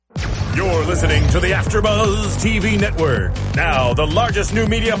You're listening to the AfterBuzz TV network. Now, the largest new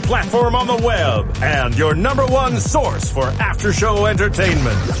media platform on the web and your number one source for after-show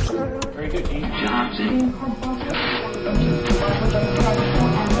entertainment. Very good, Dean Johnson.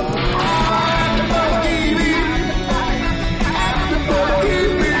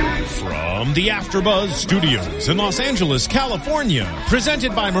 From the AfterBuzz Studios in Los Angeles, California,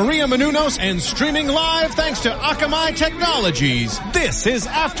 presented by Maria Menounos and streaming live thanks to Akamai Technologies, this is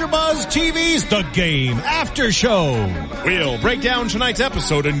AfterBuzz TV's The Game After Show. We'll break down tonight's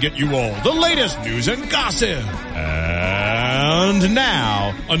episode and get you all the latest news and gossip. And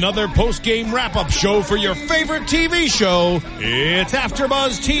now, another post-game wrap-up show for your favorite TV show. It's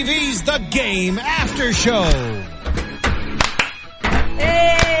AfterBuzz TV's The Game After Show.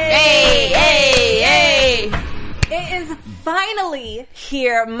 Hey! It is finally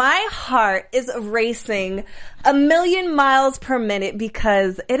here. My heart is racing a million miles per minute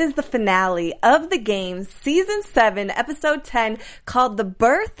because it is the finale of The Game, Season 7, Episode 10, called The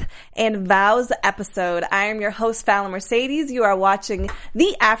Birth and Vows episode. I am your host, Fallon Mercedes. You are watching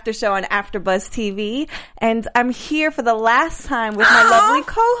the After Show on AfterBuzz TV, and I'm here for the last time with my lovely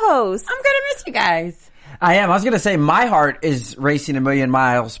co-host. I'm gonna miss you guys. I am. I was going to say my heart is racing a million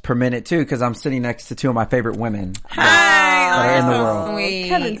miles per minute too because I'm sitting next to two of my favorite women that are in the world. Sweet.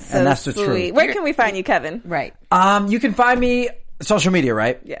 Kevin's so and that's the sweet. truth. Where can we find you, Kevin? Right. You can find me social media,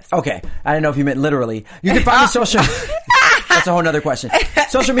 right? Yes. Okay. I didn't know if you meant literally. You can find me social. That's a whole nother question.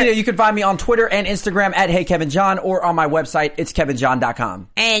 Social media, you can find me on Twitter and Instagram at HeyKevinJohn or on my website, it's kevinjohn.com.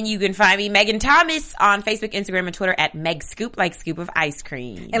 And you can find me, Megan Thomas, on Facebook, Instagram, and Twitter at Meg Scoop, like scoop of ice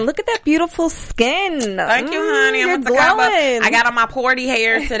cream. And look at that beautiful skin. Thank you, honey. You're I'm glowing. I got on my porty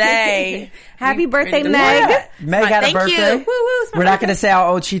hair today. Happy birthday, Meg. Meg. Meg had a birthday. Thank you. We're not going to say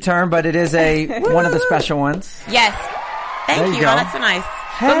how old she turned, but it is one of the special ones. Yes. There Thank you you. go. Oh, that's so nice.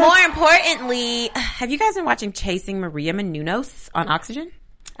 But more importantly, have you guys been watching Chasing Maria Menounos on Oxygen?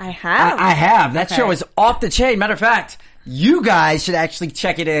 I have. I have. That Okay. show is off the chain. Matter of fact, you guys should actually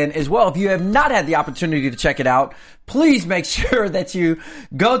check it in as well. If you have not had the opportunity to check it out, please make sure that you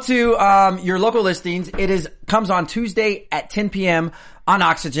go to your local listings. It comes on Tuesday at 10 p.m. on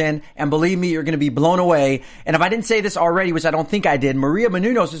Oxygen, and believe me, you're going to be blown away. And if I didn't say this already, which I don't think I did, Maria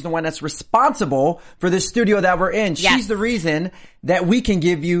Menounos is the one that's responsible for this studio that we're in. Yes. She's the reason that we can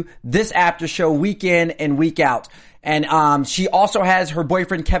give you this after show week in and week out. And she also has her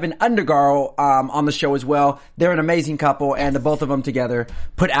boyfriend Kevin Undergaro on the show as well. They're an amazing couple, and the both of them together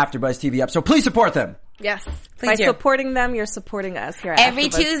put AfterBuzz TV up. So please support them. Yes. Please By do. supporting them, you're supporting us here at Every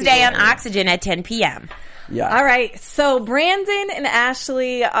AfterBuzz Tuesday TV. on Oxygen at 10 p.m. Yeah. All right. So Brandon and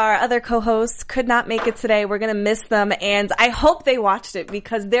Ashley, our other co-hosts, could not make it today. We're going to miss them. And I hope they watched it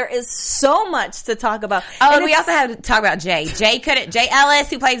because there is so much to talk about. Oh, and we also have to talk about Jay. Jay Ellis,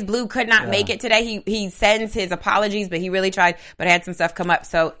 who plays Blue, could not make it today. He sends his apologies, but he really tried, but had some stuff come up.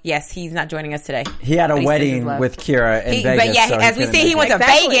 So yes, he's not joining us today. He had a But he sends his wedding love. with Kira in Vegas. But yeah, so as we couldn't see, make he it. went to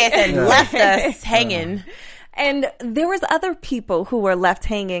Exactly. Vegas and left us hanging. And there was other people who were left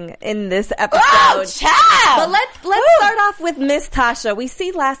hanging in this episode. Oh, child! But let's start off with Miss Tasha. We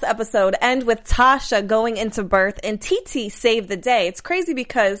see last episode end with Tasha going into birth and TT saved the day. It's crazy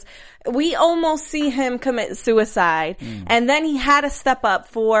because we almost see him commit suicide. And then he had to step up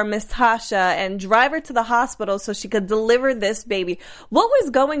for Miss Tasha and drive her to the hospital so she could deliver this baby. What was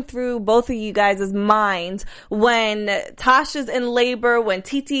going through both of you guys' minds when Tasha's in labor, when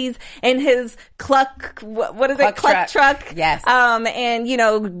TT's in his cluck truck? Yes. And, you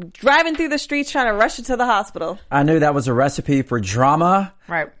know, driving through the streets trying to rush her to the hospital. I knew that was a recipe for drama.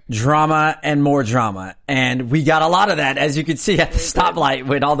 Right. Drama and more drama. And we got a lot of that, as you can see at the stoplight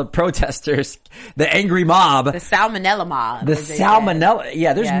with all the protesters, the angry mob. The salmonella mob. The as they salmonella.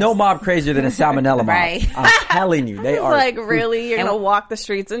 Yeah, there's Yes. no mob crazier than a salmonella mob. Right. I'm telling you, they It's are. like, really? You're going to walk the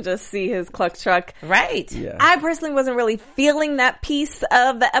streets and just see his cluck truck? said. Right. Yeah. I personally wasn't really feeling that piece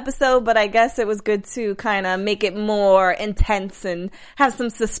of the episode, but I guess it was good to kind of make it more intense and have some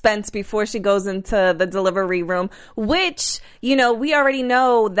suspense before she goes into the delivery room, which, you know, we already know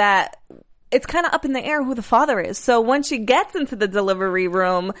that it's kind of up in the air who the father is. So when she gets into the delivery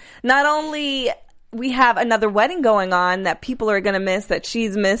room, not only we have another wedding going on that people are going to miss, that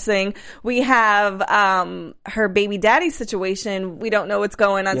she's missing. We have her baby daddy situation. We don't know what's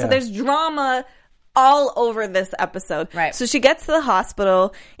going on. So Yeah. there's drama all over this episode. Right. So she gets to the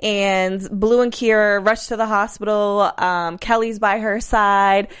hospital and Blue and Kira rush to the hospital. Kelly's by her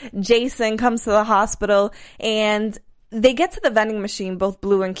side. Jason comes to the hospital and they get to the vending machine, both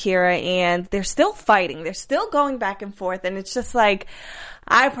Blue and Kira, and they're still fighting. They're still going back and forth. And it's just like,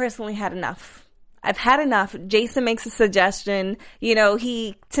 I personally had enough. I've had enough. Jason makes a suggestion. You know,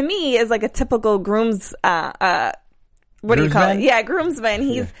 he, to me, is like a typical groom's, what do you call it? Yeah, groomsman.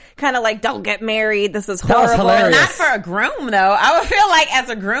 He's kind of like, don't get married. This is horrible. Not for a groom, though. I would feel like as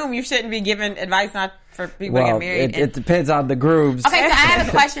a groom, you shouldn't be giving advice not for people to get married. It depends on the grooms. Okay, so I have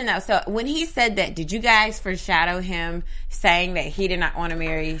a question, though. So when he said that, did you guys foreshadow him saying that he did not want to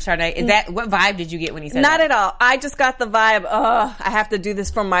marry Sade? Is that, what vibe did you get when he said that? Not at all. I just got the vibe, I have to do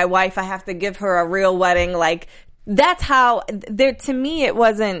this for my wife. I have to give her a real wedding. Like, that's how, to me, it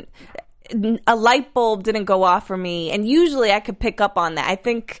wasn't, a light bulb didn't go off for me, and usually I could pick up on that. I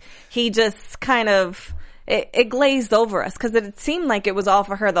think he just kind of it glazed over us because it seemed like it was all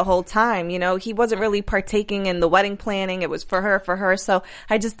for her the whole time. You know, he wasn't really partaking in the wedding planning. It was for her. So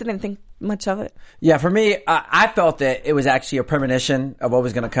I just didn't think much of it. Yeah, for me, I felt that it was actually a premonition of what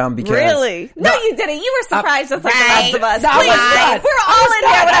was going to come. Because really, no, you didn't. You were surprised just like the rest of us. No, we're all in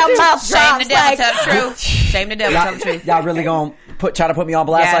here with our mouth Shame drops. the devil, tell the truth. Shame the devil, tell the truth. Y'all really gonna try to put me on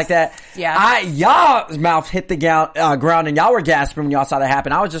blast like that? Yeah. Y'all's mouth hit the ground and y'all were gasping when y'all saw that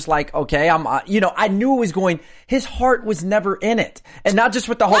happen. I was just like, okay, I knew it was going. His heart was never in it, and not just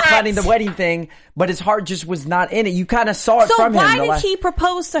with the whole planning the wedding thing, but his heart just was not in it. You kind of saw it from him. So why did he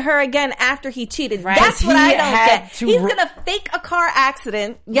propose to her again after he cheated? Right. That's what I don't get. He's to gonna fake a car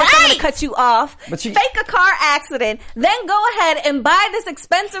accident. Yes, I'm gonna cut you off. Fake a car accident, then go ahead and buy this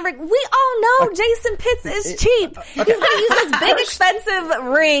expensive ring. We all know Jason Pitts is cheap. He's gonna use this big expensive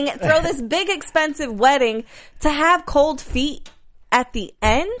ring, throw this big expensive wedding to have cold feet at the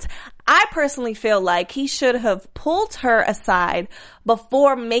end. I personally feel like he should have pulled her aside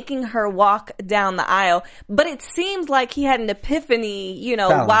before making her walk down the aisle. But it seems like he had an epiphany, you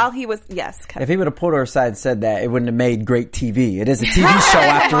know, while he was, Kevin. If he would have pulled her aside and said that, it wouldn't have made great TV. It is a TV show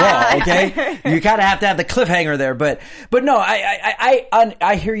after all, okay? You kind of have to have the cliffhanger there. But no,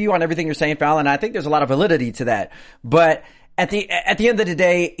 I hear you on everything you're saying, Fallon, and I think there's a lot of validity to that. But at the end of the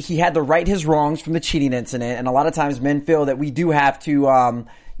day, he had to right his wrongs from the cheating incident, and a lot of times men feel that we do have to,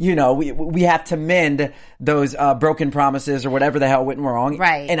 we have to mend those broken promises or whatever the hell went wrong.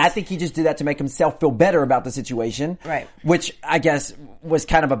 Right. And I think he just did that to make himself feel better about the situation. Right. Which I guess was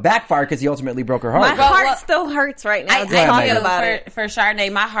kind of a backfire because he ultimately broke her heart. My heart still hurts right now talking about it. For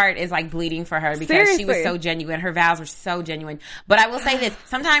Sade, my heart is like bleeding for her because she was so genuine. Her vows were so genuine. But I will say this,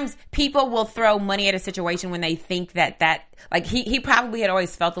 sometimes people will throw money at a situation when they think that like he probably had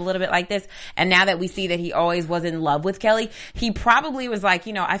always felt a little bit like this, and now that we see that he always was in love with Kelly, he probably was like,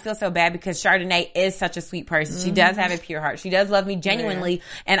 you know, I feel so bad because Chardonnay is such a sweet person. She does have a pure heart. She does love me genuinely,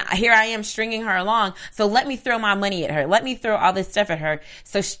 and here I am stringing her along. So let me throw my money at her. Let me throw all this stuff at her.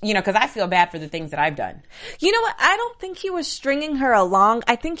 So because I feel bad for the things that I've done. You know what? I don't think he was stringing her along.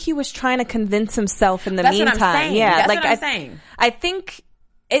 I think he was trying to convince himself in the meantime. What I'm saying. Yeah, that's what I'm saying. I think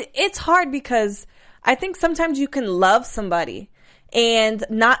it's hard because I think sometimes you can love somebody and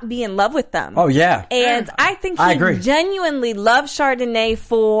not be in love with them. Oh, yeah. And I think he genuinely loved Chardonnay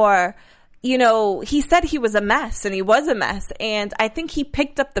for, you know, he said he was a mess, and he was a mess. And I think he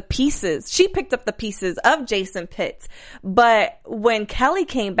picked up the pieces. She picked up the pieces of Jason Pitts. But when Kelly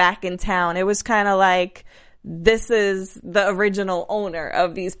came back in town, it was kind of like, this is the original owner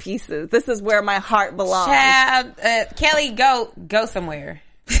of these pieces. This is where my heart belongs. Kelly, go somewhere.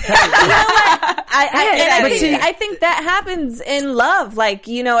 You know what? I think that happens in love, like,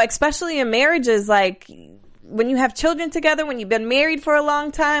 you know, especially in marriages, like when you have children together, when you've been married for a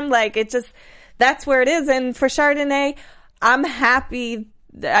long time, like it just, that's where it is. And for Chardonnay, I'm happy.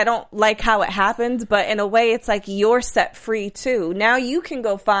 I don't like how it happened, but in a way it's like you're set free too. Now you can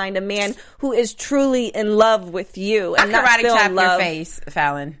go find a man who is truly in love with you and not karate feel chop in love. your face,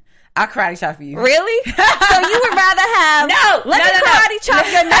 Fallon. I'll karate chop for you. Really? So you would rather have... Let me karate chop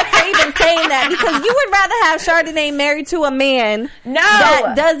your neck for even saying that, because you would rather have Chardonnay married to a man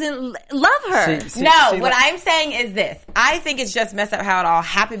that doesn't love her. What I'm saying is this. I think it's just messed up how it all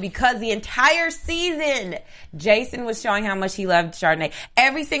happened because the entire season, Jason was showing how much he loved Chardonnay.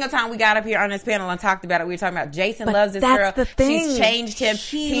 Every single time we got up here on this panel and talked about it, we were talking about Jason loves this girl. That's the thing. She's changed him.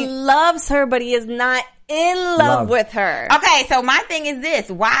 He loves her, but he is not in love with her. Okay, so my thing is this.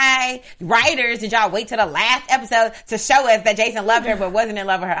 Why, writers, did y'all wait till the last episode to show us that Jason loved her but wasn't in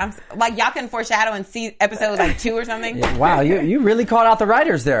love with her? I'm like, y'all can foreshadow and see episode like 2 or something? Yeah, wow, you really called out the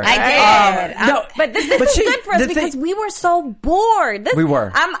writers there. I did. But this is good for us because we were so bored. We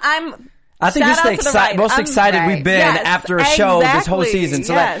were. I think this is the most excited we've been after a show this whole season.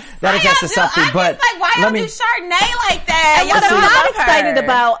 So that attests to something. But like, why y'all do Chardonnay like that? And what I'm not excited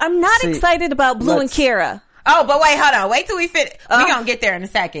about, I'm not excited about Blue and Kira. Oh, but wait, hold on. Wait till we fit. We're going to get there in a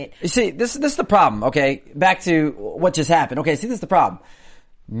second. You see, this is the problem, okay? Back to what just happened. Okay, see, this is the problem.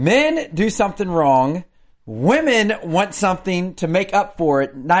 men do something wrong. Women want something to make up for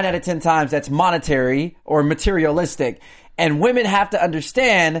it. 9 out of 10 times that's monetary or materialistic. And women have to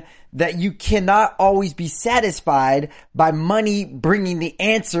understand that you cannot always be satisfied by money bringing the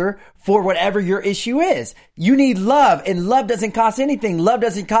answer for whatever your issue is. You need love, and love doesn't cost anything. Love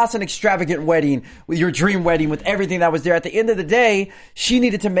doesn't cost an extravagant wedding, with your dream wedding, with everything that was there. At the end of the day, she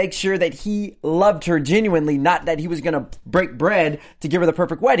needed to make sure that he loved her genuinely, not that he was going to break bread to give her the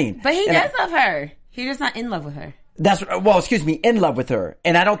perfect wedding. But he does love her. He's just not in love with her. In love with her.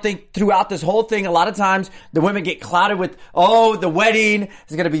 And I don't think throughout this whole thing, a lot of times the women get clouded with, oh, the wedding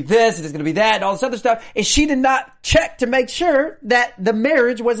is going to be this, it's going to be that, and all this other stuff. And she did not check to make sure that the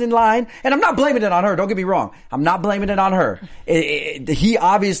marriage was in line. And I'm not blaming it on her. Don't get me wrong. I'm not blaming it on her. He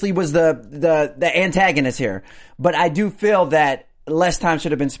obviously was the antagonist here. But I do feel that less time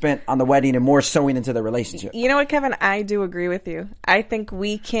should have been spent on the wedding and more sewing into the relationship. You know what, Kevin? I do agree with you. I think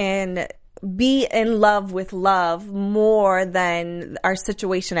we can be in love with love more than our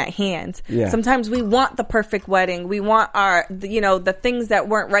situation at hand. Yeah. Sometimes we want the perfect wedding. We want the things that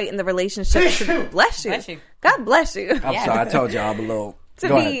weren't right in the relationship. Bless you. Bless you. God bless you. I'm sorry. I told you I'm a little...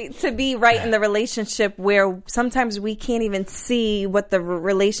 To be right in the relationship where sometimes we can't even see what the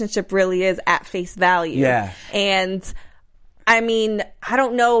relationship really is at face value. Yeah. And I mean, I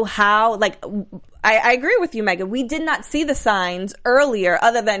don't know how, I agree with you, Megan. We did not see the signs earlier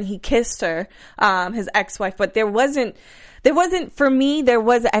other than he kissed her, his ex-wife, but there wasn't for me,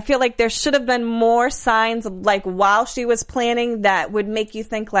 I feel like there should have been more signs while she was planning that would make you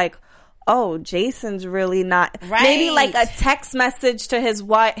think oh, Jason's really not, right. Maybe a text message to his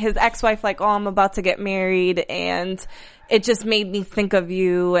ex-wife, oh, I'm about to get married, and it just made me think of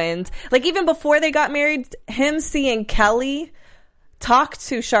you. And even before they got married, him seeing Kelly talk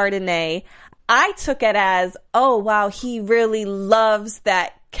to Chardonnay, I took it as, oh, wow, he really loves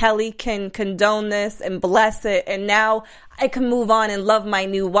that Kelly can condone this and bless it, and now I can move on and love my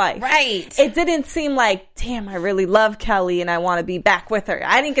new wife. Right. It didn't seem like, damn, I really love Kelly and I want to be back with her.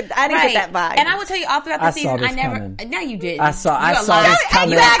 I didn't get that vibe. And I will tell you, all throughout the season, No, you didn't. I saw this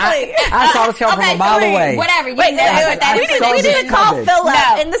coming. Exactly. I saw this coming from a mile away. Whatever. You Wait, we need to call Phil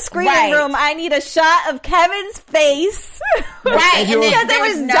up in the screening room. I need a shot of Kevin's face. Right. Because it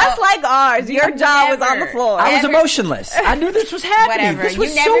was just like ours. Your jaw was on the floor. I was emotionless. I knew this was happening. Whatever. This was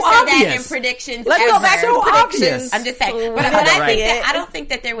you never so said obvious. That in predictions. Let's go back to predictions. Obvious. I'm just saying. But I don't think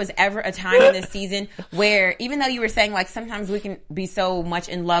that there was ever a time in this season where, even though you were saying sometimes we can be so much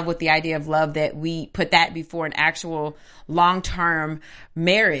in love with the idea of love that we put that before an actual long-term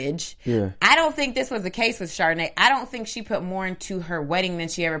marriage. Yeah. I don't think this was the case with Chardonnay. I don't think she put more into her wedding than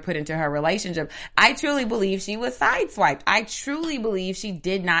she ever put into her relationship. I truly believe she was sideswiped. I truly believe she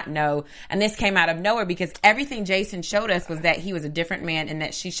did not know, and this came out of nowhere, because everything Jason showed us was that he was a different man and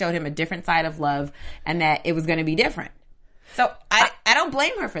that she showed him a different side of love and that it was going to be different. So I don't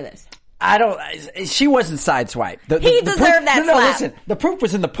blame her for this. She wasn't sideswiped. He deserved that slap. No, listen. The proof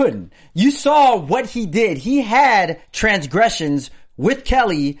was in the pudding. You saw what he did. He had transgressions with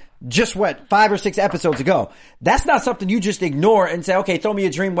Kelly just 5 or 6 episodes ago. That's not something you just ignore and say, okay, throw me a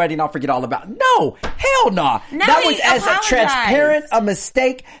dream wedding, I'll forget all about it. No, hell no. That was as a transparent a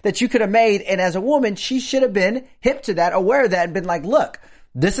mistake that you could have made. And as a woman, she should have been hip to that, aware of that, and been like, look,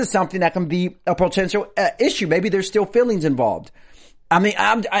 this is something that can be a potential issue. Maybe there's still feelings involved. I mean,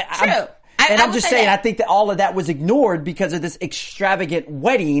 I'm just saying, I think that all of that was ignored because of this extravagant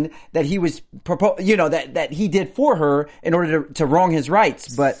wedding that he was that he did for her in order to wrong his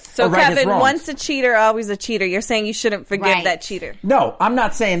rights. But so Kevin, once a cheater, always a cheater. You're saying you shouldn't forgive that cheater. No, I'm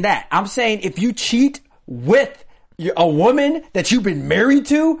not saying that. I'm saying if you cheat with a woman that you've been married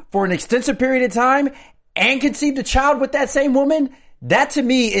to for an extensive period of time and conceived a child with that same woman, that to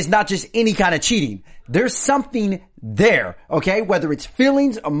me is not just any kind of cheating. There's something there, okay? Whether it's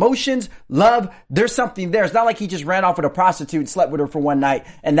feelings, emotions, love, there's something there. It's not like he just ran off with a prostitute, slept with her for one night,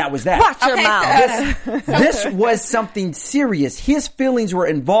 and that was that. Watch your mouth. This was something serious. His feelings were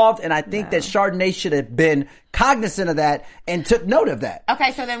involved, and I think that Chardonnay should have been cognizant of that and took note of that.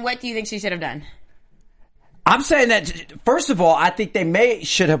 Okay, so then what do you think she should have done? I'm saying that, first of all, I think they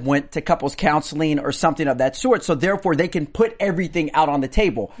should have went to couples counseling or something of that sort, so therefore they can put everything out on the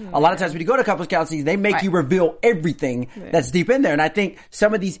table. A lot of times when you go to couples counseling, they make you reveal everything that's deep in there. And I think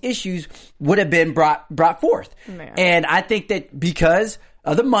some of these issues would have been brought forth. And I think that because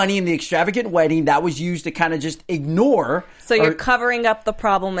of the money and the extravagant wedding, that was used to kind of just ignore. So you're covering up the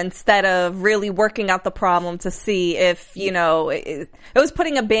problem instead of really working out the problem to see if, it was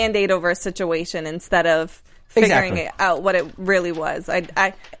putting a Band-Aid over a situation instead of figuring it out what it really was.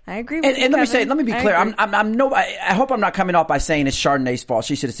 I agree with you, and Kevin. let me be clear. I hope I'm not coming off by saying it's Chardonnay's fault.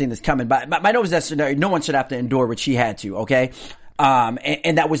 She should have seen this coming. But my note is that no one should have to endure what she had to. Okay,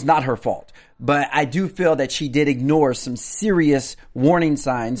 and that was not her fault. But I do feel that she did ignore some serious warning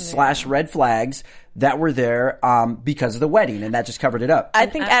signs / red flags that were there because of the wedding, and that just covered it up. I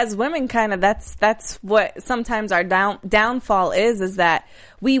think as women, kind of that's what sometimes our downfall is that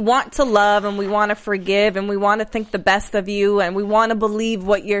we want to love and we want to forgive and we want to think the best of you and we want to believe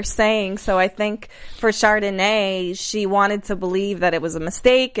what you're saying. So I think for Chardonnay, she wanted to believe that it was a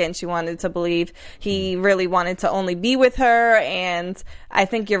mistake and she wanted to believe he really wanted to only be with her. And I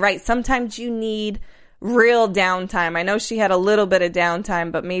think you're right. Sometimes you need real downtime. I know she had a little bit of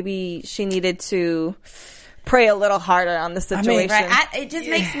downtime, but maybe she needed to pray a little harder on the situation. It just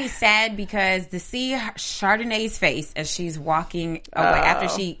makes me sad because to see Chardonnay's face as she's walking away after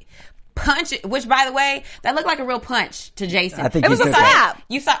she punched it, which by the way, that looked like a real punch to Jason. I think it was a slap.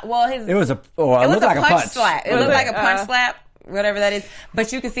 You saw, it was a punch slap. It looked like a punch slap, whatever that is.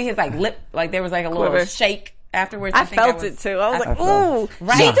 But you could see his lip, there was a little shake. Afterwards, I felt it too. I was like, "Ooh,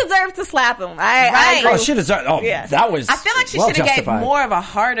 she deserved to slap him." I agree. She deserved. That was. I feel like she should have gave more of a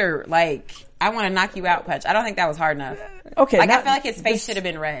harder, I want to knock you out punch. I don't think that was hard enough. Okay, I feel like his face should have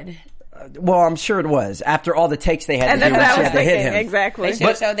been red. Well, I'm sure it was after all the takes they had to do. She had to hit him. Exactly. They should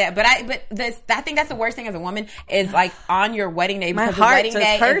have showed that. But I think that's the worst thing as a woman is on your wedding day, because my heart the wedding just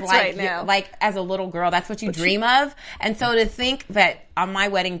day hurts is right now. As a little girl, that's what you dream of. And so to think that on my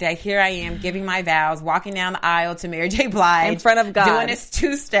wedding day, here I am giving my vows, walking down the aisle to Mary J. Blige, in front of God, doing this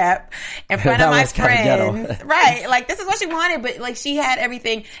 2-step in front of my friends. Right. This is what she wanted, but she had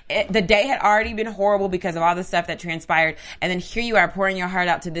everything. The day had already been horrible because of all the stuff that transpired. And then here you are pouring your heart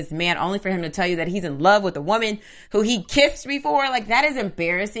out to this man only for him to tell you that he's in love with a woman who he kissed before. That is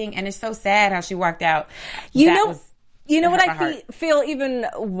embarrassing. And it's so sad how she walked out. You know what I feel even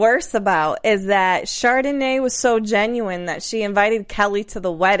worse about is that Chardonnay was so genuine that she invited Kelly to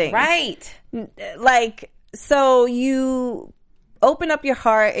the wedding. Right. So you open up your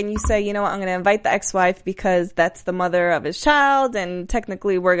heart and you say, you know what, I'm going to invite the ex-wife because that's the mother of his child and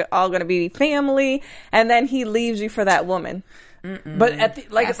technically we're all going to be family. And then he leaves you for that woman. Mm-mm. But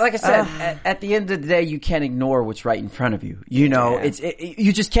like I said, at the end of the day, you can't ignore what's right in front of you. You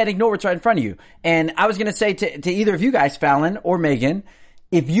just can't ignore what's right in front of you. And I was going to say to either of you guys, Fallon or Megan,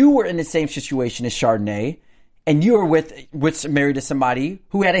 if you were in the same situation as Chardonnay and you were married to somebody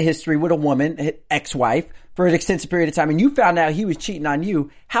who had a history with a woman, ex-wife, for an extensive period of time, and you found out he was cheating on you,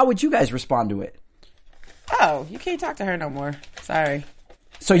 how would you guys respond to it? Oh, you can't talk to her no more. Sorry.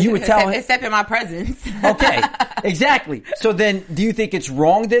 So you would tell him, except in my presence. Okay, exactly. So then, do you think it's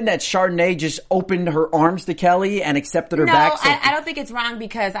wrong then that Chardonnay just opened her arms to Kelly and accepted her back? No, I don't think it's wrong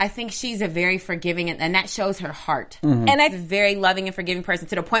because I think she's a very forgiving and that shows her heart. Mm-hmm. And she's a very loving and forgiving person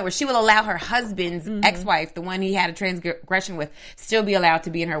to the point where she will allow her husband's ex-wife, the one he had a transgression with, still be allowed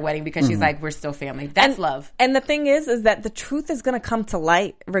to be in her wedding because she's like, we're still family. That's love. And the thing is that the truth is going to come to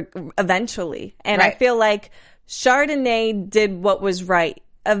light eventually. And right. I feel like Chardonnay did what was right.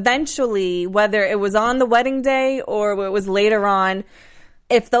 Eventually, whether it was on the wedding day or it was later on,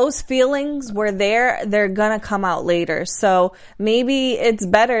 if those feelings were there, they're gonna come out later. So maybe it's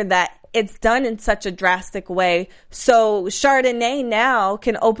better that it's done in such a drastic way. So Chardonnay now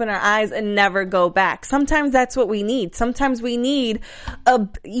can open her eyes and never go back. Sometimes that's what we need. Sometimes we need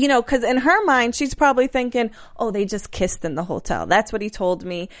cause in her mind, she's probably thinking, oh, they just kissed in the hotel. That's what he told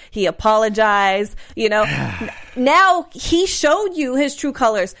me. He apologized, Now he showed you his true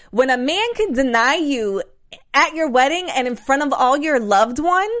colors. When a man can deny you at your wedding and in front of all your loved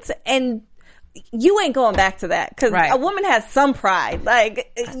ones, and you ain't going back to that because a woman has some pride.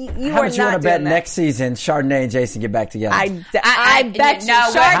 You How are much you not want to bet doing that. next season Chardonnay and Jason get back together? I bet you.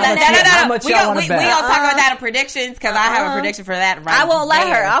 How much y'all want to bet? We don't talk about that in predictions because I have a prediction for that. Right, I won't let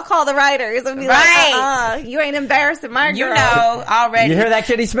her. I'll call the writers and be like, you ain't embarrassing my girl. You know already. You hear that,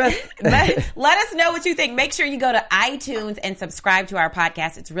 Kitty Smith? Let us know what you think. Make sure you go to iTunes and subscribe to our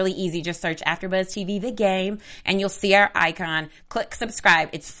podcast. It's really easy. Just search AfterBuzz TV, the game, and you'll see our icon. Click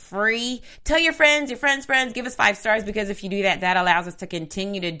subscribe. It's free. Tell your friends, give us 5 stars because if you do that, that allows us to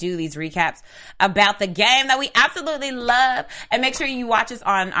continue to do these recaps about the game that we absolutely love. And make sure you watch us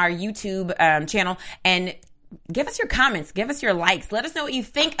on our YouTube channel and give us your comments, give us your likes. Let us know what you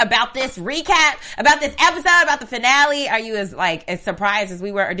think about this recap, about this episode, about the finale. Are you as surprised as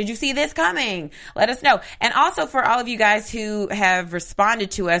we were? Or did you see this coming? Let us know. And also for all of you guys who have responded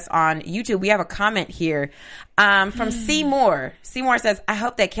to us on YouTube, we have a comment here from Seymour. Seymour says, I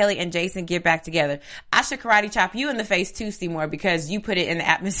hope that Kelly and Jason get back together. I should karate chop you in the face too, Seymour, because you put it in the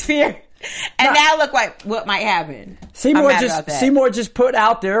atmosphere. And now look what might happen. Seymour just put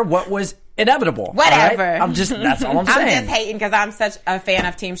out there what was inevitable. Whatever. Right? that's all I'm saying. I'm just hating because I'm such a fan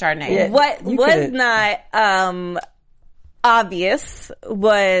of Team Chardonnay. Yeah, what was not obvious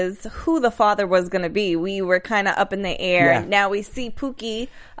was who the father was going to be. We were kind of up in the air. Yeah. Now we see Pookie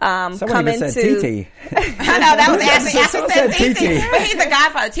Someone come even into. said TT. I know that was Someone said said TT, but he's a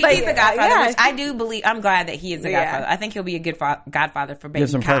godfather. TT's the godfather, yeah. which I do believe. I'm glad that he is the godfather. I think he'll be a good godfather for baby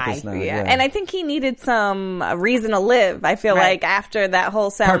Gives him Kai. purpose now. Yeah. And I think he needed some reason to live. I feel like after that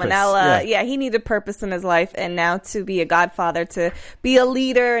whole salmonella, he needed purpose in his life, and now to be a godfather, to be a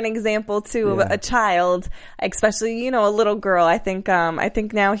leader, an example to a child, especially a little girl. I think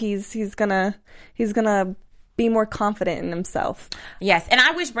now he's gonna be more confident in himself. Yes, and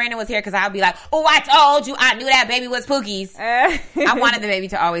I wish Brandon was here because I'll be like, oh, I told you, I knew that baby was Pookie's. I wanted the baby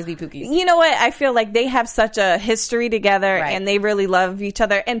to always be Pookie's. You know what? I feel like they have such a history together, and they really love each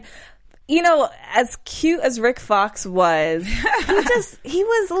other. And as cute as Rick Fox was, he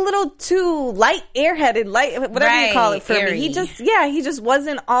was a little too airheaded, whatever you call it for airy. me. He just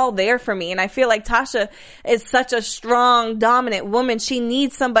wasn't all there for me. And I feel like Tasha is such a strong, dominant woman. She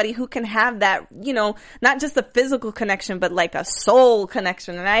needs somebody who can have that, not just a physical connection, but like a soul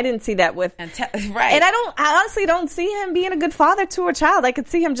connection. And I didn't see that with, And I honestly don't see him being a good father to a child. I could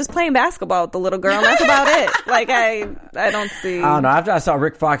see him just playing basketball with the little girl, and that's about it. Like I don't see. I don't know. After I saw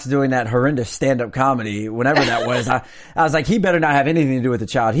Rick Fox doing that horrendous stand-up comedy, whenever that was, I was like, he better not have anything to do with the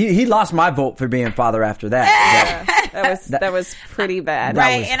child. He lost my vote for being father after that. That was pretty bad.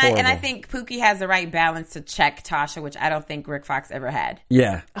 Right, and I think Pookie has the right balance to check Tasha, which I don't think Rick Fox ever had.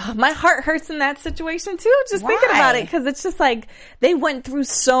 Yeah. My heart hurts in that situation too, just thinking about it, because it's just like they went through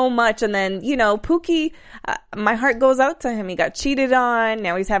so much, and then Pookie, my heart goes out to him. He got cheated on,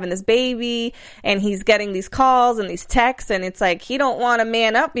 now he's having this baby, and he's getting these calls and these texts, and it's like he don't want to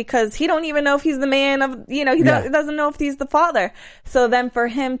man up because he don't even know if he's the man of, he doesn't know if he's the father. So then for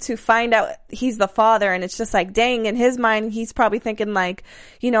him to find out he's the father, and it's just like, dang, in his mind, he's probably thinking like,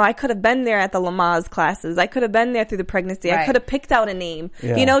 I could have been there at the Lamaze classes. I could have been there through the pregnancy. Right. I could have picked out a name.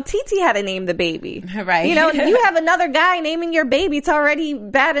 Yeah. TT had to name the baby. Right. You have another guy naming your baby. It's already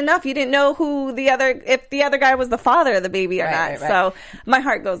bad enough. You didn't know if the other guy was the father of the baby or not. Right. So my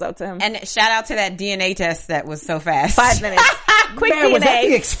heart goes out to him. And shout out to that DNA test that was so fast. 5 minutes. Quick Man, DNA. was that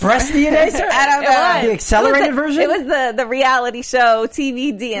the express DNA, sir? I don't know. The accelerated version? It was the reality show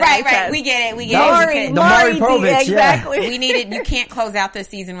TV DNA Right. test. We get it. The Maury Povich, exactly. We needed. You can't close out this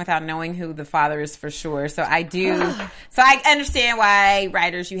season without knowing who the father is for sure. So I do. So I understand why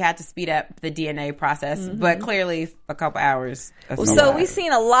writers, you had to speed up the DNA process, but clearly a couple hours. So we've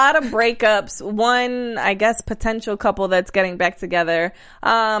seen a lot of breakups. One, I guess, potential couple that's getting back together.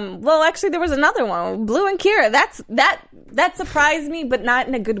 Well, actually, there was another one, Blue and Kira. That surprised me, but not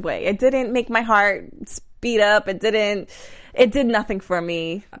in a good way. It didn't make my heart speed up. It did nothing for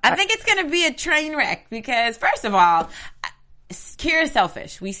me. I think it's going to be a train wreck because, first of all, Kira's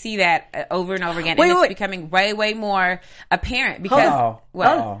selfish. We see that over and over again, and it's becoming way, way more apparent because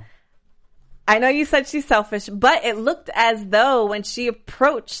I know you said she's selfish, but it looked as though when she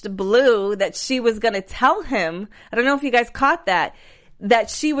approached Blue that she was going to tell him, I don't know if you guys caught that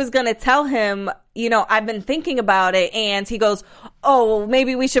she was going to tell him, I've been thinking about it. And he goes, oh,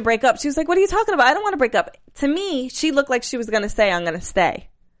 maybe we should break up. She was like, what are you talking about? I don't want to break up. To me, she looked like she was going to say, I'm going to stay.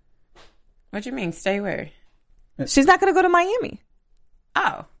 What do you mean, stay where? She's not going to go to Miami.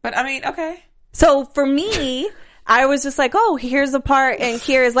 Oh, but I mean, okay. So for me, I was just like, oh, here's a part in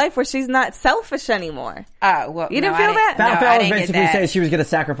Kira's life where she's not selfish anymore. Well, you didn't feel that? Val was basically saying she was going to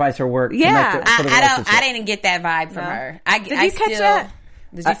sacrifice her work. Yeah, I didn't get that vibe from her. Did you catch that?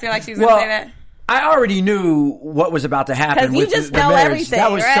 Did you feel like she was going to say that? I already knew what was about to happen. Because you just know everything. That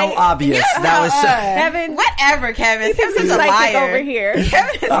was so obvious. That was so. Kevin, whatever, Kevin. Kevin's a liar over here.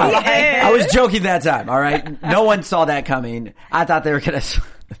 Kevin is a liar. I was joking that time. All right, no one saw that coming. I thought they were going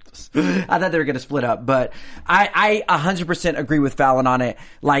to split up, but I 100% agree with Fallon on it.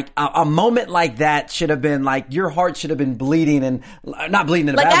 Like a moment like that should have been like your heart should have been bleeding and not bleeding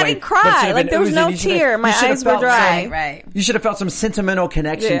in a bad way. Like I didn't cry. Like there was no tear. My eyes were dry. Right. You should have felt some sentimental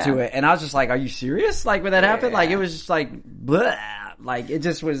connection to it. And I was just like, are you serious? Like when that happened, like it was just like, bleh. Like it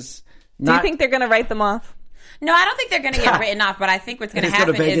just was. Do you think they're going to write them off? No, I don't think they're going to get written off, but I think what's going to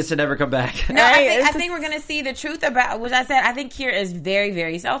happen is go to Vegas and never come back. No, I think we're going to see the truth about, which I said, I think Kira is very,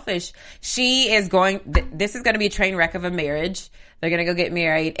 very selfish. She is this is going to be a train wreck of a marriage. They're going to go get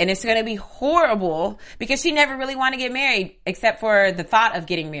married, and it's going to be horrible because she never really wanted to get married except for the thought of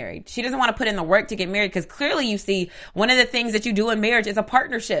getting married. She doesn't want to put in the work to get married because clearly you see one of the things that you do in marriage is a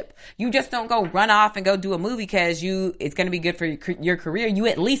partnership. You just don't go run off and go do a movie because it's going to be good for your career. You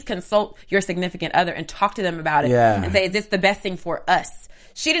at least consult your significant other and talk to them about it and say, is this the best thing for us?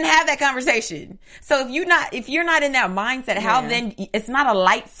 She didn't have that conversation. So if you're not in that mindset, how then it's not a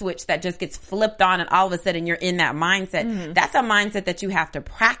light switch that just gets flipped on and all of a sudden you're in that mindset. Mm-hmm. That's a mindset that you have to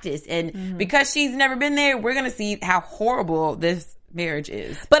practice. And because she's never been there, we're going to see how horrible this marriage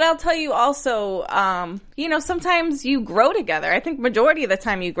is. But I'll tell you also, sometimes you grow together. I think majority of the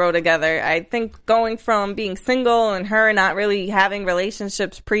time you grow together. I think going from being single and her not really having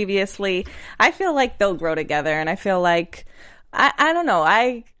relationships previously, I feel like they'll grow together. And I feel like, I don't know.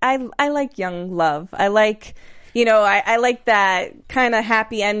 I like young love. I like, I like that kind of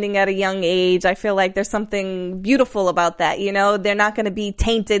happy ending at a young age. I feel like there's something beautiful about that. They're not going to be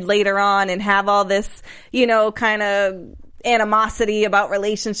tainted later on and have all this, kind of animosity about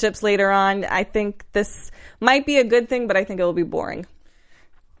relationships later on. I think this might be a good thing, but I think it will be boring.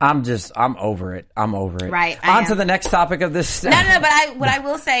 I'm over it. Right. On to the next topic of this. No, but what I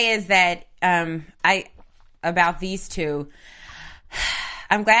will say is that, about these two,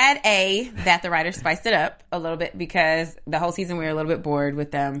 I'm glad, that the writers spiced it up a little bit because the whole season we were a little bit bored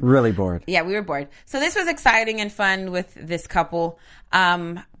with them. Really bored. Yeah, we were bored. So this was exciting and fun with this couple.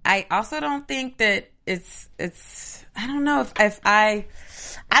 I also don't think that it's I don't know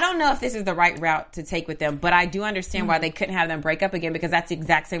I don't know if this is the right route to take with them, but I do understand why they couldn't have them break up again because that's the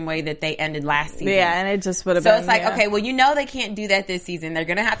exact same way that they ended last season. Yeah, and it just would have been. So it's like, okay, well, they can't do that this season. They're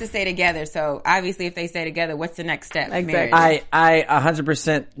going to have to stay together. So obviously if they stay together, what's the next step? Exactly. I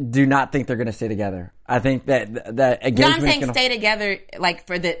 100% do not think they're going to stay together. I think that engagement. No, I'm saying stay together, like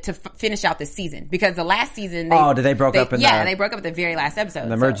to finish out the season because the last season. Did they broke up? They broke up at the very last episode. In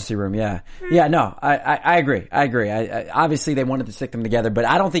the emergency room. Yeah. No, I agree. I obviously they wanted to stick them together, but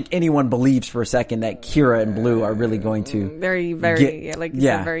I don't think anyone believes for a second that Kira and Blue are really going to very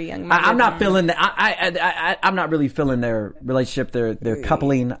very young. I'm not feeling that. I'm not really feeling their relationship. Their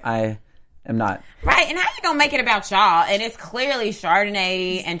coupling. I am not. Right, and how you gonna make it about y'all? And it's clearly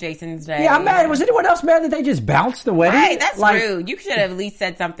Chardonnay and Jason's day. Yeah, I'm mad. Was anyone else mad that they just bounced the wedding? Right, that's rude. You should have at least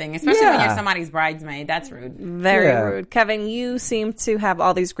said something, especially when you're somebody's bridesmaid. That's rude. Very rude. Kevin, you seem to have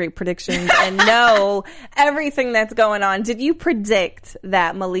all these great predictions and know everything that's going on. Did you predict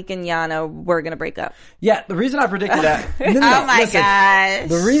that Malik and Yana were gonna break up? Yeah, the reason I predicted that. Oh my gosh.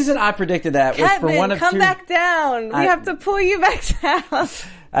 The reason I predicted that was Kevin, for one of come two. back down. We have to pull you back down.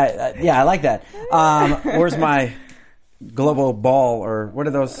 I like that. Where's my global ball or what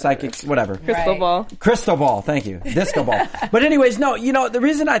are those psychics? Whatever. Crystal ball. Thank you. Disco ball. But anyways, no, the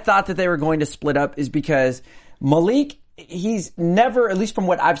reason I thought that they were going to split up is because Malik, he's never, at least from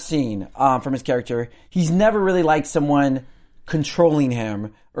what I've seen, from his character, he's never really liked someone controlling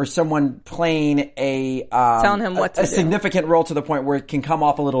him or someone playing telling him what to do. Significant role to the point where it can come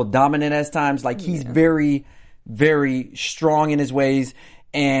off a little dominant at times. Like he's very, very strong in his ways.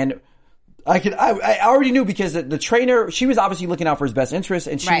 And I already knew because the trainer, she was obviously looking out for his best interest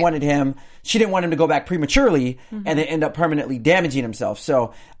and she didn't want him to go back prematurely and then end up permanently damaging himself.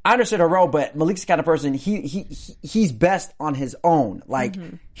 So I understood her role, but Malik's the kind of person, he's best on his own. Like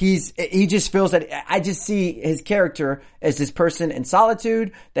he just feels that I just see his character as this person in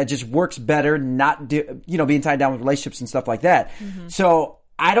solitude that just works better, not being tied down with relationships and stuff like that. So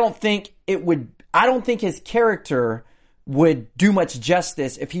I don't think his character would do much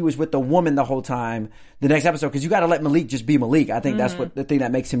justice if he was with the woman the whole time the next episode, because you got to let Malik just be Malik. I think that's what the thing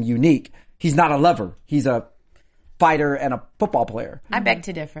that makes him unique. He's not a lover. He's a fighter and a football player. I beg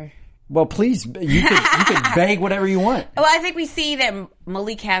to differ. Well, please, you could beg whatever you want. Well, I think we see that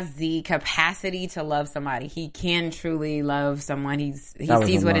Malik has the capacity to love somebody. He can truly love someone. He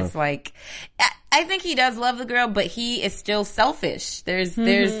sees what it's like. I think he does love the girl, but he is still selfish. There's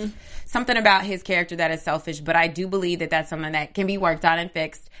something about his character that is selfish, but I do believe that that's something that can be worked on and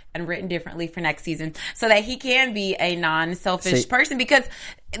fixed and written differently for next season so that he can be a non-selfish person. Because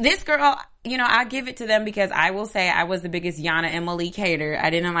this girl, I give it to them because I will say I was the biggest Yana and Malik hater. I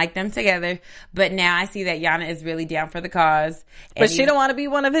didn't like them together, but now I see that Yana is really down for the cause. But she don't want to be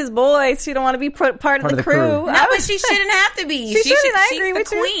one of his boys. She don't want to be part of the crew. No, but she shouldn't have to be. She's the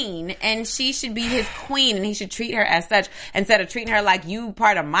queen, and she should be his queen, and he should treat her as such instead of treating her like you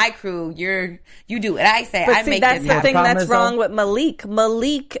part of my crew. You do what I say. But I make that's this the happen. thing that's wrong with Malik.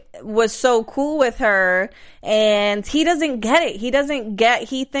 Malik was so cool with her, and he doesn't get it.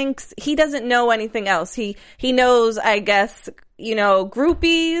 He thinks he doesn't know anything else. He knows, I guess,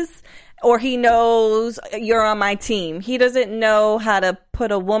 groupies or he knows you're on my team. He doesn't know how to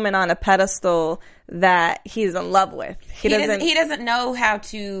put a woman on a pedestal that he's in love with. He doesn't know how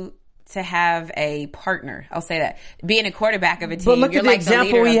to have a partner. I'll say that. Being a quarterback of a team. But look you're at the like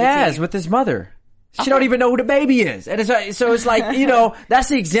example he has with his mother. She don't even know who the baby is. And so it's like, that's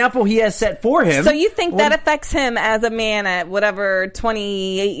the example he has set for him. So you think that affects him as a man at whatever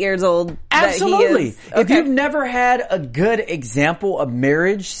 28 years old? Absolutely. Okay. If you've never had a good example of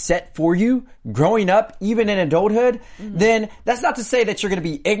marriage set for you growing up, even in adulthood, then that's not to say that you're going to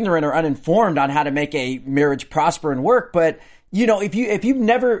be ignorant or uninformed on how to make a marriage prosper and work. But, if you've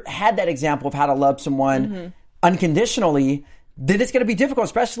never had that example of how to love someone unconditionally, then it's going to be difficult,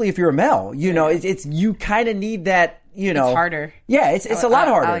 especially if you're a male. It's you kind of need that, It's harder. Yeah, it's a lot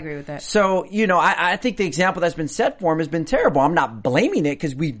harder. I'll agree with that. So, I think the example that's been set for him has been terrible. I'm not blaming it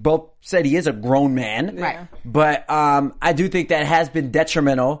because we both said he is a grown man. Right. But I do think that has been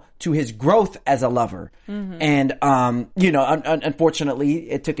detrimental to his growth as a lover. And, unfortunately,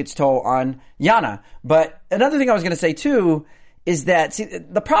 it took its toll on Yana. But another thing I was going to say, too, is that,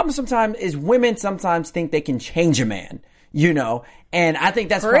 the problem sometimes is women sometimes think they can change a man. And I think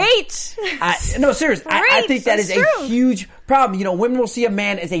that's great. No, seriously. I think that is a huge problem. Women will see a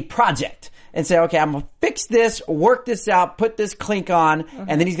man as a project and say, okay, I'm going to fix this, work this out, put this clink on,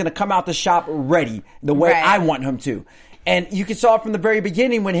 and then he's going to come out the shop ready the way I want him to. And you can saw it from the very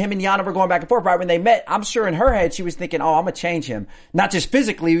beginning when him and Yana were going back and forth, right when they met. I'm sure in her head she was thinking, I'm going to change him. Not just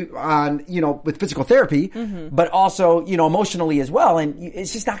physically with physical therapy, but also, emotionally as well. And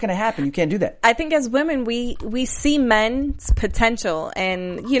it's just not going to happen. You can't do that. I think as women, we see men's potential.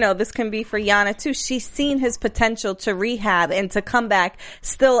 And, this can be for Yana too. She's seen his potential to rehab and to come back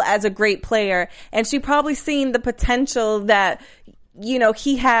still as a great player. And she probably seen the potential that,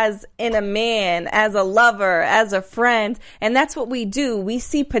 he has in a man as a lover, as a friend. And that's what we do. We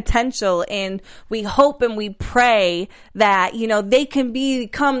see potential and we hope and we pray that, they can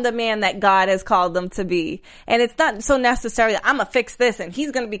become the man that God has called them to be. And it's not so necessarily, I'm going to fix this and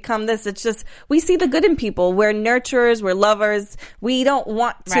he's going to become this. It's just, we see the good in people. We're nurturers. We're lovers. We don't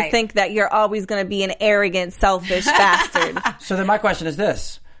want to think that you're always going to be an arrogant, selfish bastard. So then my question is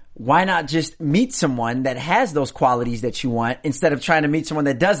this. Why not just meet someone that has those qualities that you want instead of trying to meet someone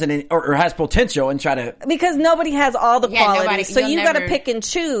that doesn't or has potential and try to... Because nobody has all the qualities. So you got to pick and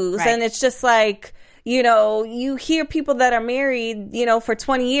choose. Right. And it's just like... you hear people that are married, for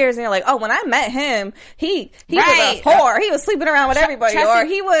 20 years and you're like, oh, when I met him, he was a whore. He was sleeping around with everybody. Or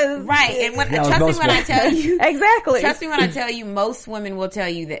he was... Right. And trust me when I tell you... Exactly. Trust me when I tell you, most women will tell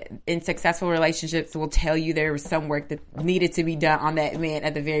you that in successful relationships will tell you there was some work that needed to be done on that man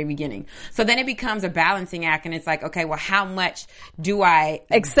at the very beginning. So then it becomes a balancing act and it's like, okay, well, how much do I...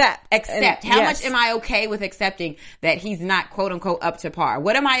 Accept. How much am I okay with accepting that he's not quote unquote up to par?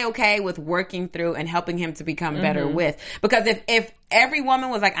 What am I okay with working through and helping him to become better with? Because if every woman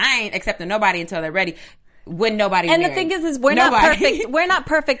was like, I ain't accepting nobody until they're ready, when nobody and married. The thing is we're not perfect. We're not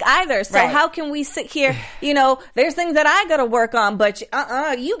perfect either. So how can we sit here? There's things that I gotta work on, but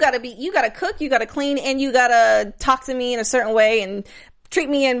you gotta cook, you gotta clean, and you gotta talk to me in a certain way and treat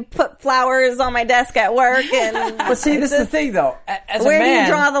me and put flowers on my desk at work. And but see, this is the thing though. As where a man,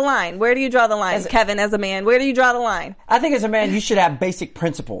 do you draw the line? Where do you draw the line, Kevin? As a man, where do you draw the line? I think as a man, you should have basic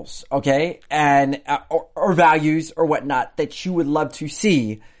principles, okay, and or values or whatnot that you would love to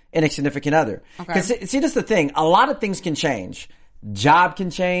see in a significant other. Because see, this is the thing. A lot of things can change. Job can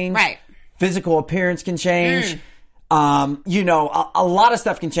change. Right. Physical appearance can change. A lot of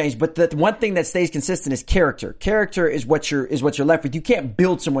stuff can change, but the one thing that stays consistent is character. Character is what you're left with. You can't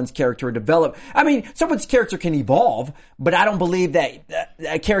build someone's character or develop. I mean, someone's character can evolve, but I don't believe that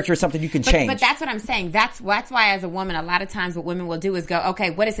a character is something you can change. But that's what I'm saying. That's why as a woman, a lot of times what women will do is go, okay,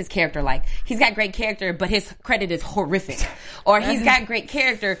 what is his character like? He's got great character, but his credit is horrific. Or he's got great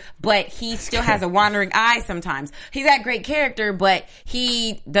character, but he still has a wandering eye sometimes. He's got great character, but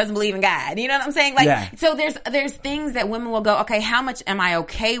he doesn't believe in God. You know what I'm saying? So there's things that women will go, okay, how much am I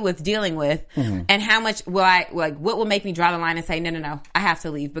okay with dealing with, and how much will I what will make me draw the line and say no, I have to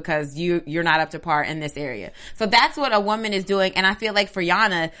leave because you're not up to par in this area. So that's what a woman is doing, and I feel like for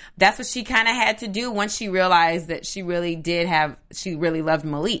Yana, that's what she kind of had to do once she realized that she really loved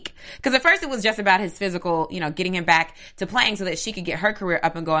Malik. Because at first it was just about his physical, getting him back to playing so that she could get her career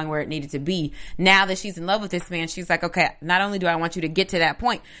up and going where it needed to be. Now that she's in love with this man, she's like, okay, not only do I want you to get to that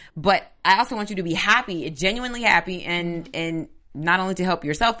point, but I also want you to be happy, genuinely happy, and not only to help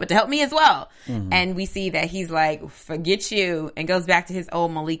yourself, but to help me as well. And we see that he's like, forget you, and goes back to his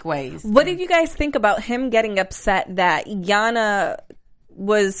old Malik ways. What did you guys think about him getting upset that Yana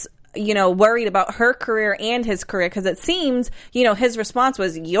was worried about her career and his career, because it seems, his response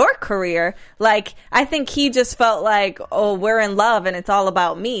was your career. Like, I think he just felt like, oh, we're in love and it's all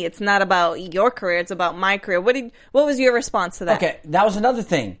about me. It's not about your career. It's about my career. What was your response to that? Okay, that was another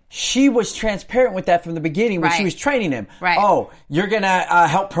thing. She was transparent with that from the beginning when she was training him. Right. Oh, you're going to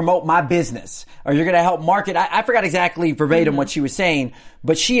help promote my business, or you're going to help market. I forgot exactly verbatim what she was saying,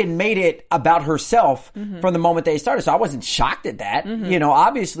 but she had made it about herself from the moment they started. So I wasn't shocked at that.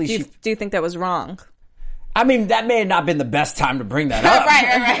 Obviously do you think that was wrong? I mean, that may have not been the best time to bring that up.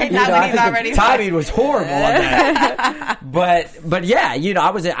 right. Not when he's already the timing was horrible on that. but yeah,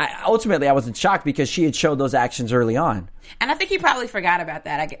 ultimately I wasn't shocked because she had showed those actions early on. And I think he probably forgot about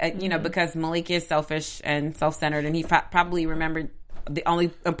that, because Malik is selfish and self-centered, and he probably remembered the only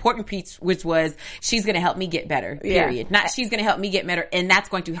important piece, which was she's going to help me get better, period. Not she's going to help me get better, and that's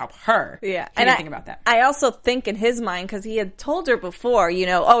going to help her. Yeah. And I think about that. I also think in his mind, because he had told her before,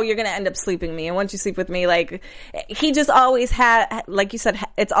 oh, you're going to end up sleeping with me, and once you sleep with me, like, he just always had, like you said,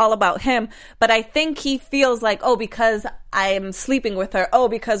 it's all about him. But I think he feels like, oh, because I'm sleeping with her, oh,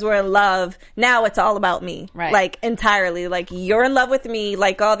 because we're in love, now it's all about me. Right. Like, entirely. Like, you're in love with me,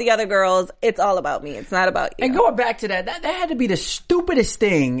 like all the other girls, it's all about me. It's not about you. And going back to that had to be the stupidest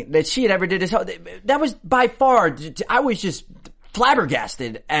thing that she had ever did. That was by far, I was just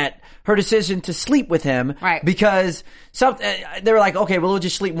flabbergasted at her decision to sleep with him. Right. Because they were like, okay, well, we'll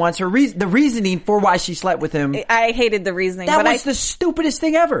just sleep once. The reasoning for why she slept with him. I hated the reasoning. That was the stupidest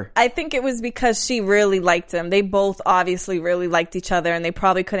thing ever. I think it was because she really liked him. They both obviously really liked each other, and they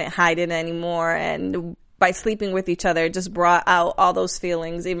probably couldn't hide it anymore. And by sleeping with each other, it just brought out all those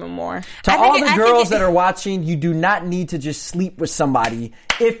feelings even more. To all the girls that are watching, you do not need to just sleep with somebody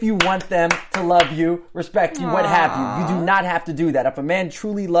if you want them to love you, respect you, what have you. You do not have to do that. If a man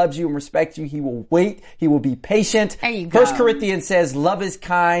truly loves you and respects you, he will wait. He will be patient. There you go. 1 Corinthians says, love is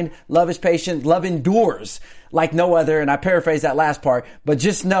kind, love is patient, love endures like no other. And I paraphrase that last part. But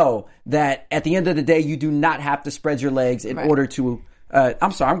just know that at the end of the day, you do not have to spread your legs in order to...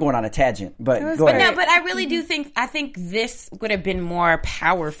 I'm sorry, I'm going on a tangent, but go ahead. No, but I really do think, this would have been more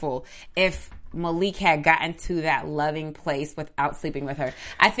powerful if Malik had gotten to that loving place without sleeping with her.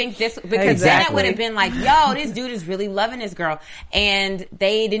 I think because then it would have been like, yo, this dude is really loving this girl, and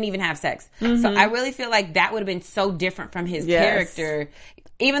they didn't even have sex. So I really feel like that would have been so different from his character.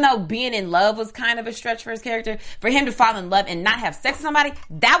 Even though being in love was kind of a stretch for his character, for him to fall in love and not have sex with somebody,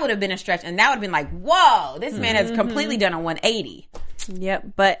 that would have been a stretch. And that would have been like, whoa, this man has completely done a 180.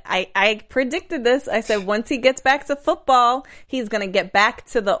 Yep, but I predicted this. I said once he gets back to football, he's going to get back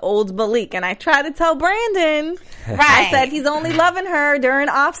to the old Malik. And I tried to tell Brandon. I said he's only loving her during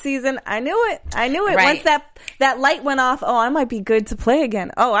off season. I knew it. Right. Once that light went off, oh, I might be good to play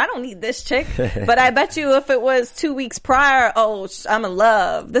again. Oh, I don't need this chick. But I bet you if it was 2 weeks prior, oh, I'm in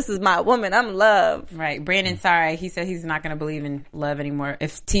love. This is my woman. I'm in love. Right. Brandon, sorry. He said he's not going to believe in love anymore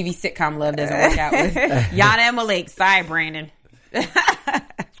if TV sitcom love doesn't work out with Yana and Malik. Sorry, Brandon.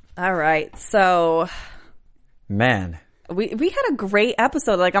 All right, so man, we had a great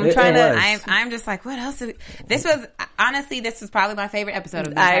episode. Like I'm just like, what else? This was probably my favorite episode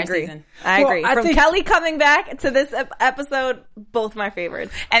of the entire season. I agree. From Kelly coming back to this episode, both my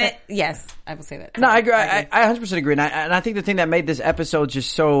favorites. And yes, I will say that. No, I agree. I 100% agree. And I think the thing that made this episode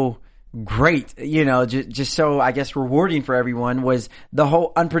just so great, just so, I guess, rewarding for everyone was the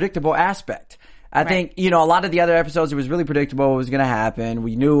whole unpredictable aspect. I think, a lot of the other episodes, it was really predictable what was going to happen.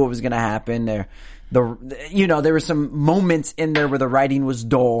 We knew what was going to happen. There were some moments in there where the writing was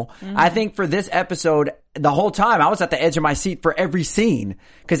dull. I think for this episode, the whole time, I was at the edge of my seat for every scene.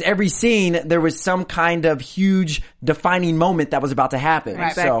 Because every scene, there was some kind of huge defining moment that was about to happen. Right.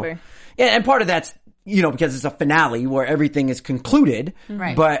 Exactly. So, yeah, and part of that's, because it's a finale where everything is concluded.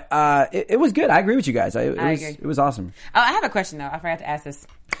 Right. But it was good. I agree with you guys. I agree. It was awesome. Oh, I have a question, though. I forgot to ask this.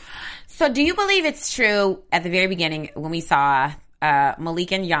 So do you believe it's true at the very beginning when we saw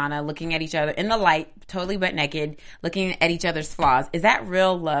Malik and Yana looking at each other in the light, totally butt naked, looking at each other's flaws? Is that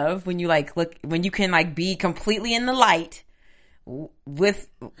real love when you when you can be completely in the light with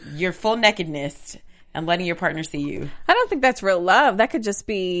your full nakedness and letting your partner see you? I don't think that's real love. That could just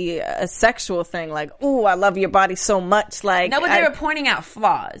be a sexual thing. Like, ooh, I love your body so much. Like, no, but they were pointing out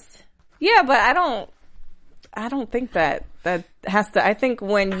flaws. Yeah, but I don't think that has to. I think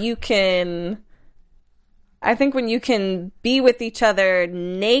when you can be with each other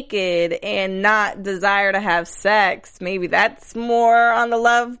naked and not desire to have sex, maybe that's more on the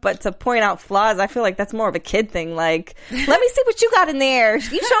love. But to point out flaws, I feel like that's more of a kid thing. Like, let me see what you got in there. You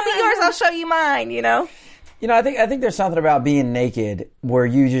show me yours, I'll show you mine. I think there's something about being naked where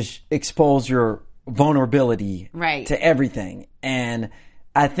you just expose your vulnerability to everything. And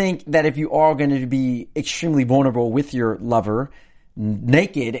I think that if you are going to be extremely vulnerable with your lover,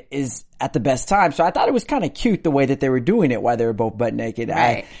 naked is at the best time. So I thought it was kind of cute the way that they were doing it while they were both butt naked.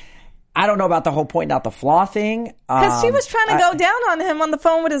 Right. I don't know about the whole pointing out the flaw thing. Because she was trying to go down on him on the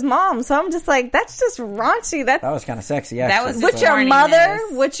phone with his mom. So I'm just like, that's just raunchy. That was kind of sexy, actually. That was with your mother?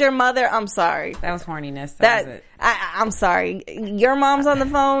 With your mother? I'm sorry. That was horniness. That was it. I'm sorry. Your mom's on the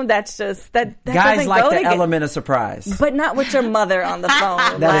phone? That's just, that Guys like the element of surprise. But not with your mother on the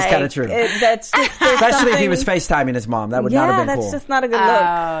phone. That is kind of true. That's just, especially if he was FaceTiming his mom. That would not have been cool. Yeah, that's just not a good look.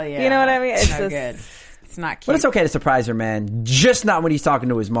 Oh, yeah. You know what I mean? It's no just good. It's not cute. But it's okay to surprise her, man. Just not when he's talking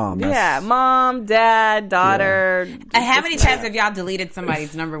to his mom. Yeah, mom, dad, daughter. Yeah. How many times have y'all deleted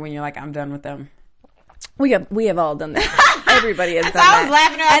somebody's number when you're like, I'm done with them? We have all done that. Everybody has done that. I was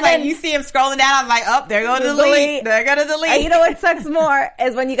laughing at him, like, you see him scrolling down, I'm like, oh, they're going to delete. They're going to delete. And you know what sucks more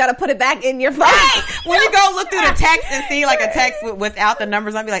is when you got to put it back in your phone. Right. When you go look through the text and see like a text without the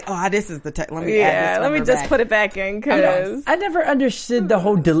numbers, I'll be like, oh, this is the text. Let me add this let me just back. put it back in because I never understood the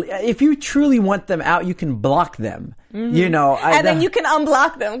whole delete. If you truly want them out, you can block them. Mm-hmm. You know, and then you can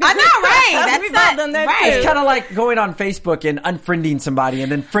unblock them. I know, right? We've all done that too. It's kind of like going on Facebook and unfriending somebody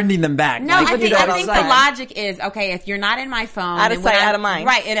and then friending them back. No, like, I think the logic is, okay, if you're not in my phone, out of sight, out of mind,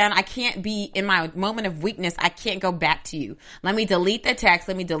 right? And I can't be in my moment of weakness. I can't go back to you. Let me delete the text.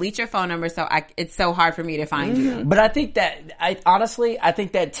 Let me delete your phone number. So it's so hard for me to find you. But I think that honestly, I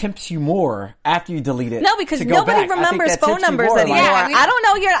think that tempts you more after you delete it. No, because nobody remembers phone numbers anymore. I don't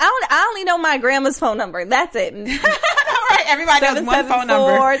know I only know my grandma's phone number. That's it. Right, everybody knows one phone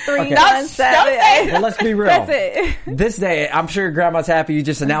number. 4-3-9-7. Well, let's be real. That's it. This day, I'm sure your grandma's happy you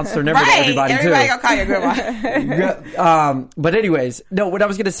just announced her number to everybody too. Everybody gonna call your grandma. But anyways, no, what I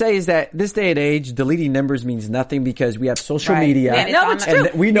was gonna say is that this day and age, deleting numbers means nothing because we have social media. No, it's true.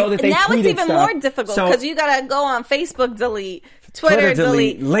 And we know that they now tweeted it's even stuff. more difficult because you gotta go on Facebook, delete. Twitter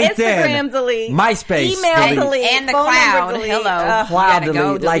delete, LinkedIn, Instagram delete, MySpace email delete, and the phone cloud. delete. Hello, cloud delete.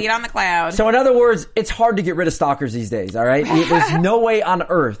 Go delete on the cloud. So in other words, it's hard to get rid of stalkers these days. All right, there's no way on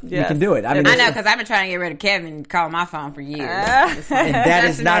earth you can do it. I know because I've been trying to get rid of Kevin and call my phone for years, and that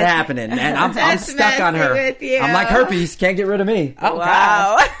is not happening. And I'm stuck on her. I'm like herpes, can't get rid of me. Oh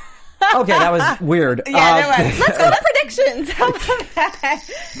wow. Okay, that was weird. Yeah, let's go to predictions. How about that?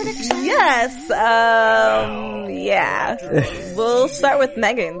 Yes. Yeah. We'll start with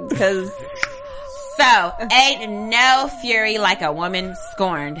Megan because. So, ain't no fury like a woman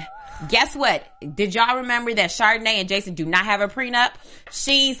scorned. Guess what? Did y'all remember that Chardonnay and Jason do not have a prenup?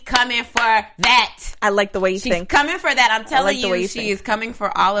 She's coming for that. I like the way you think. She's coming for that. I'm telling you, she is coming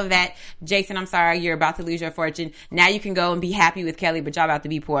for all of that. Jason, I'm sorry, you're about to lose your fortune. Now you can go and be happy with Kelly, but y'all about to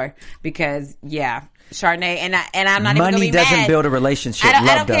be poor because, Chardonnay and I'm not even going to be mad. Money doesn't build a relationship.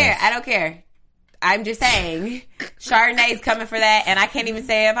 I don't care. I don't care. I'm just saying, Chardonnay's coming for that, and I can't even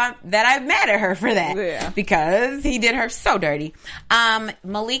say that I'm mad at her for that because he did her so dirty.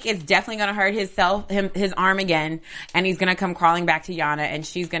 Malik is definitely going to hurt his arm again, and he's going to come crawling back to Yana, and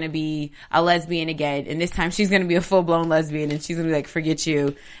she's going to be a lesbian again, and this time she's going to be a full blown lesbian, and she's going to be like, "Forget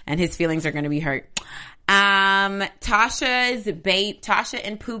you," and his feelings are going to be hurt. Tasha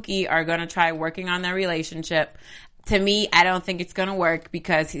and Pookie are going to try working on their relationship. To me, I don't think it's going to work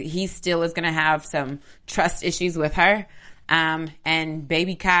because he still is going to have some trust issues with her. And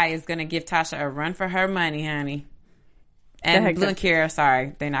baby Kai is going to give Tasha a run for her money, honey. And Blue and Kira,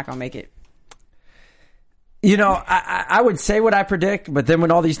 sorry, they're not going to make it. You know, I would say what I predict, but then when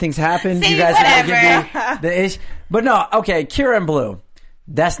all these things happen, you guys have to give me the ish. But no, okay, Kira and Blue.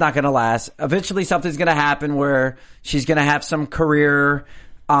 That's not going to last. Eventually something's going to happen where she's going to have some career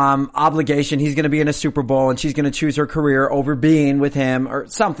obligation. He's going to be in a Super Bowl and she's going to choose her career over being with him or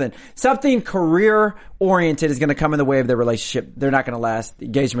something. Something career oriented is going to come in the way of their relationship. They're not going to last. The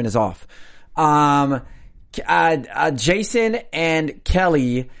engagement is off. Jason and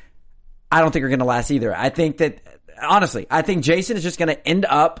Kelly, I don't think are going to last either. I think that, honestly, I think Jason is just going to end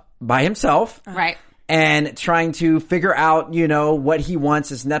up by himself. Right. And trying to figure out, you know, what he wants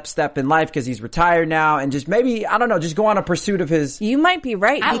his next step in life because he's retired now and just maybe, I don't know, just go on a pursuit of his. You might be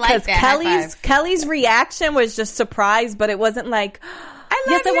right because Kelly's reaction was just surprise, but it wasn't like,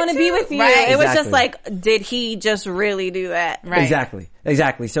 yes, I want to be with you. Right. It was just like, did he just really do that? Right.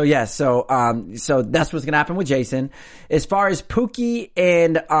 Exactly. So yes, so that's what's going to happen with Jason. As far as Pookie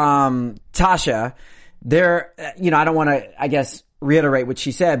and, Tasha, they're, you know, I don't want to, I guess, reiterate what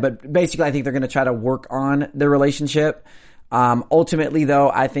she said, but basically I think they're going to try to work on their relationship. Ultimately though,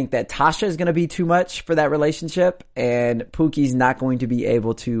 I think that Tasha is going to be too much for that relationship and Pookie's not going to be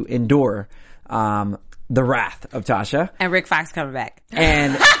able to endure, the wrath of Tasha. And Rick Fox coming back.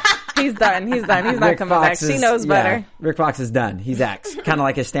 And He's done. He's not Rick coming back. She knows better. Yeah, Rick Fox is done. He's axed. Kind of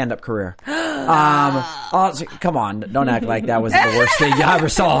like his stand-up career. Also, come on. Don't act like that was the worst thing you ever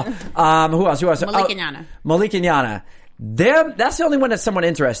saw. Who else? Malik and Yana. Malik and Yana. That's the only one that's somewhat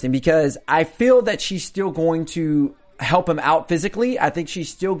interesting because I feel that she's still going to help him out physically. I think she's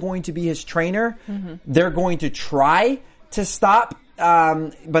still going to be his trainer. Mm-hmm. They're going to try to stop,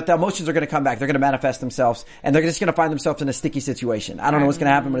 but the emotions are going to come back. They're going to manifest themselves, and they're just going to find themselves in a sticky situation. I don't know what's going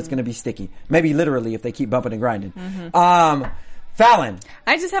to happen, but it's going to be sticky. Maybe literally if they keep bumping and grinding. Mm-hmm. Fallon.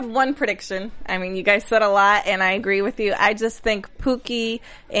 I just have one prediction. I mean, you guys said a lot, and I agree with you. I just think Pookie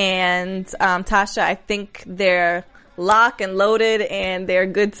and Tasha, I think they're lock and loaded and they're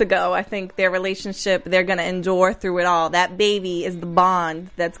good to go. I think their relationship, they're going to endure through it all. That baby is the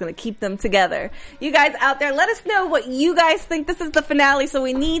bond that's going to keep them together. You guys out there, let us know what you guys think. This is the finale, so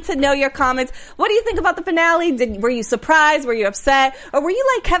we need to know your comments. What do you think about the finale? Were you surprised? Were you upset? Or were you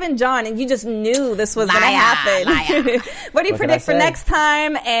like Kevin John and you just knew this was going to happen? What do you predict for next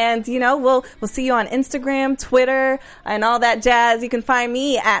time? And, we'll see you on Instagram, Twitter, and all that jazz. You can find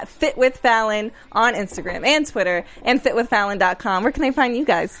me at Fit with Fallon on Instagram and Twitter, and fitwithfallon.com. Where can I find you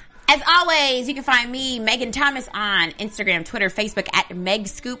guys? As always, you can find me, Megan Thomas, on Instagram, Twitter, Facebook at Meg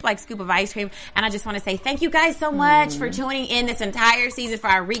Scoop, like scoop of ice cream. And I just want to say thank you guys so much for tuning in this entire season for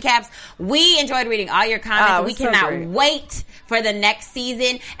our recaps. We enjoyed reading all your comments. We cannot wait for the next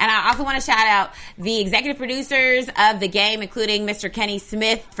season. And I also want to shout out the executive producers of the game, including Mr. Kenny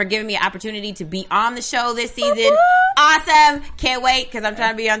Smith, for giving me an opportunity to be on the show this season. Awesome. Can't wait because I'm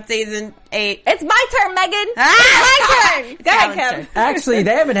trying to be on season 8. It's my turn, Megan. It's my turn. Go ahead, Kevin. Actually,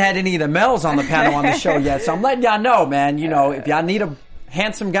 they haven't had any of the males on the panel on the show yet, so I'm letting y'all know, man. If y'all need a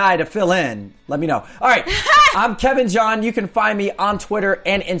handsome guy to fill in, let me know. All right. I'm Kevin John. You can find me on Twitter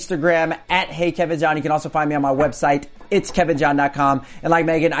and Instagram at Hey Kevin John. You can also find me on my website, itskevinjohn.com. And like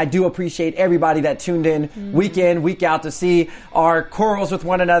Megan, I do appreciate everybody that tuned in week out to see our quarrels with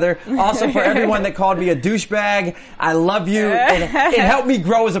one another. Also for everyone that called me a douchebag, I love you. It helped me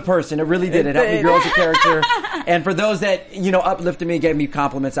grow as a person. It really did. It helped me grow as a character. And for those that, uplifted me, gave me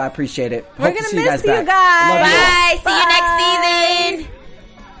compliments, I appreciate it. We're Hope to going see to you miss guys back. Bye. You See you next season.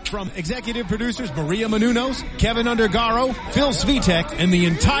 From executive producers Maria Menounos, Kevin Undergaro, Phil Svitek, and the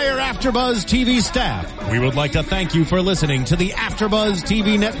entire AfterBuzz TV staff, we would like to thank you for listening to the AfterBuzz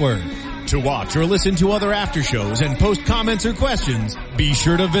TV network. To watch or listen to other after shows and post comments or questions, be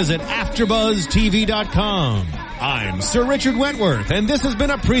sure to visit AfterBuzzTV.com. I'm Sir Richard Wentworth, and this has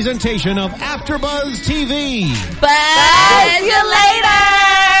been a presentation of AfterBuzz TV. Bye. See you later.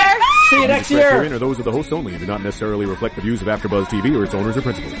 See you next year. Are those of the host only and do not necessarily reflect the views of AfterBuzz TV or its owners or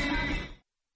principals.